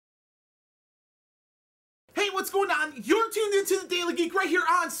what's going on? You're tuned into the Daily Geek right here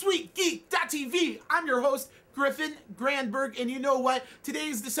on Superbowl.tv. I'm your host, Griffin Grandberg, and you know what? Today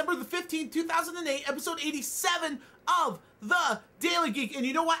is December the 15th, 2008, episode 87 of the Daily Geek. And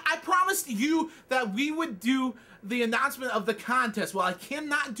you know what? I promised you that we would do the announcement of the contest. Well, I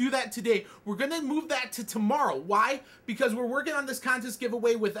cannot do that today. We're going to move that to tomorrow. Why? Because we're working on this contest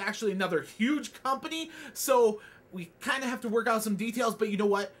giveaway with actually another huge company. So we kind of have to work out some details, but you know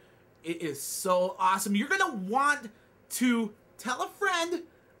what? It is so awesome. You're going to want to tell a friend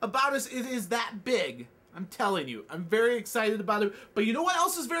about us. It is that big. I'm telling you. I'm very excited about it. But you know what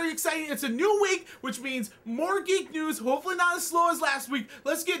else is very exciting? It's a new week, which means more geek news. Hopefully not as slow as last week.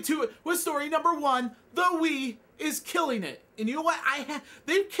 Let's get to it with story number one. The Wii is killing it. And you know what?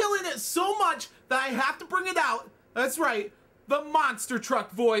 They're killing it so much that I have to bring it out. That's right. The monster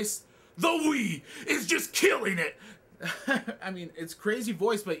truck voice. The Wii is just killing it. I mean, it's crazy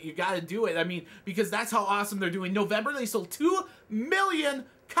voice, but you gotta do it. I mean, because that's how awesome they're doing. November, they sold 2 million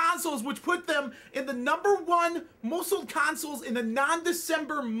consoles, which put them in the #1 most sold consoles in the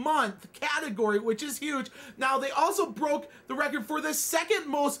non-December month category, which is huge. Now, they also broke the record for the second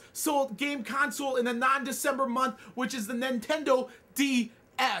most sold game console in the non-December month, which is the Nintendo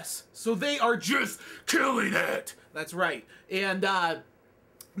DS. So they are just killing it. That's right. And,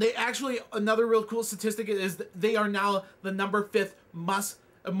 they actually, another real cool statistic is that they are now the #5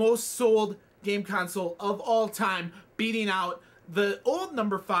 most sold game console of all time, beating out the old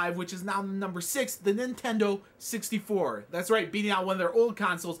 #5, which is now the #6, the Nintendo 64. That's right, beating out one of their old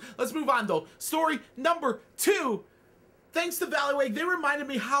consoles. Let's move on though. Story number 2. Thanks to Valorway, they reminded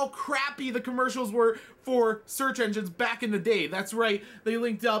me how crappy the commercials were for search engines back in the day. That's right, they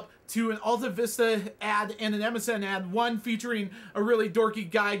linked up to an Alta Vista ad and an MSN ad, one featuring a really dorky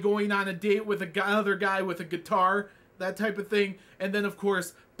guy going on a date with another guy with a guitar, that type of thing. And then, of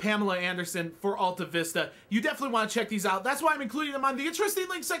course, Pamela Anderson for Alta Vista. You definitely want to check these out. That's why I'm including them on the interesting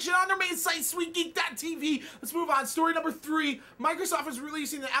link section on their main site, SweetGeek.tv. Let's move on. Story number 3. Microsoft is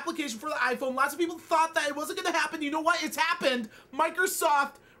releasing an application for the iPhone. Lots of people thought that it wasn't going to happen. You know what? It's happened.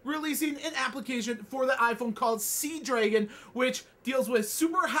 Microsoft releasing an application for the iPhone called SeaDragon, which deals with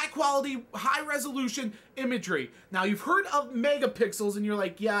super high quality, high resolution imagery. Now, you've heard of megapixels, and you're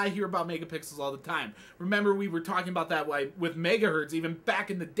like, yeah, I hear about megapixels all the time. Remember, we were talking about that with megahertz even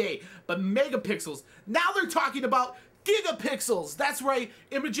back in the day. But megapixels, now they're talking about gigapixels. That's right,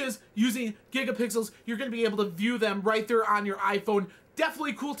 images using gigapixels. You're going to be able to view them right there on your iPhone.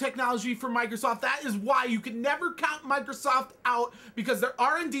 Definitely cool technology for Microsoft. That is why you can never count Microsoft out, because their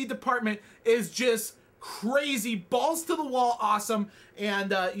R&D department is just crazy, balls to the wall awesome,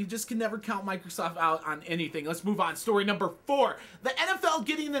 and you just can never count Microsoft out on anything. Let's move on. Story number 4. The NFL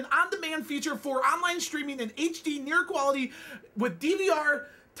getting an on-demand feature for online streaming in HD near quality with DVR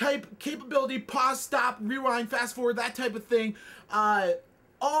type capability, pause, stop, rewind, fast forward, that type of thing.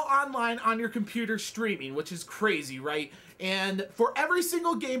 All online on your computer streaming, which is crazy, right? And for every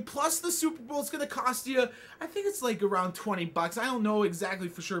single game, plus the Super Bowl, it's going to cost you, I think it's like around 20 bucks. I don't know exactly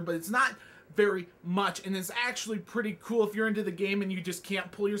for sure, but it's not very much, and it's actually pretty cool if you're into the game and you just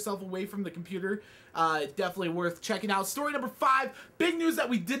can't pull yourself away from the computer. Definitely worth checking out. Story number 5, big news that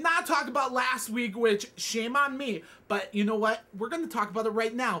we did not talk about last week, which shame on me, but you know what? We're going to talk about it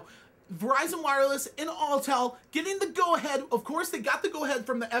right now. Verizon Wireless and Alltel getting the go-ahead. Of course, they got the go-ahead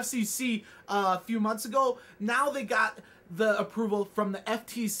from the FCC a few months ago. Now they got the approval from the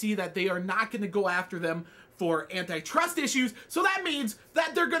FTC that they are not going to go after them for antitrust issues. So that means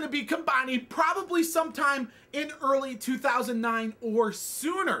that they're going to be combining probably sometime in early 2009 or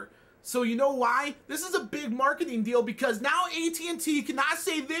sooner. So you know why? This is a big marketing deal, because now AT&T cannot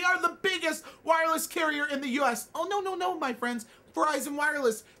say they are the biggest wireless carrier in the US. Oh, no, no, no, my friends. Verizon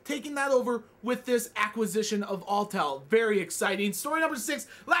Wireless taking that over with this acquisition of Alltel. Very exciting. Story number 6,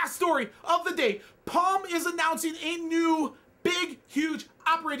 last story of the day. Palm is announcing a new big, huge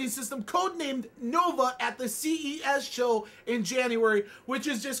operating system codenamed Nova at the CES show in January, which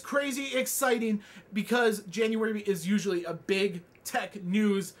is just crazy exciting because January is usually a big tech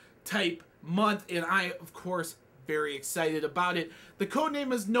news type month, and I, of course, very excited about it. The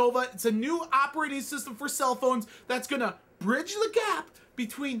codename is Nova. It's a new operating system for cell phones that's going to bridge the gap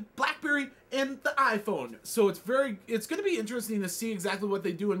between Blackberry and the iPhone. So it's going to be interesting to see exactly what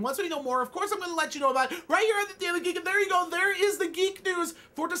they do. And once we know more, of course, I'm going to let you know about it right here on the Daily Geek. And there you go. There is the geek news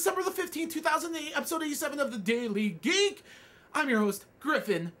for December the 15th, 2008, episode 87 of the Daily Geek. I'm your host,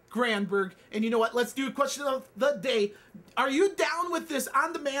 Griffin Grandberg. And you know what? Let's do a question of the day. Are you down with this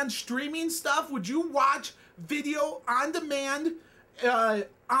on-demand streaming stuff? Would you watch video on demand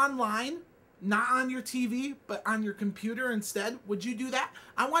online? not on your TV, but on your computer instead? Would you do that?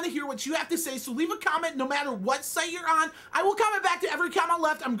 I want to hear what you have to say, so leave a comment no matter what site you're on. I will comment back to every comment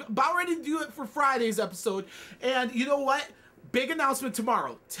left. I'm about ready to do it for Friday's episode. And you know what? Big announcement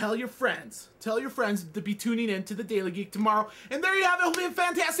tomorrow. Tell your friends to be tuning in to the Daily Geek tomorrow. And there you have it. It'll be a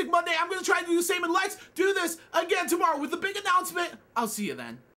fantastic Monday. I'm going to try to do the same, and let's do this again tomorrow with a big announcement. I'll see you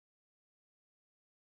then.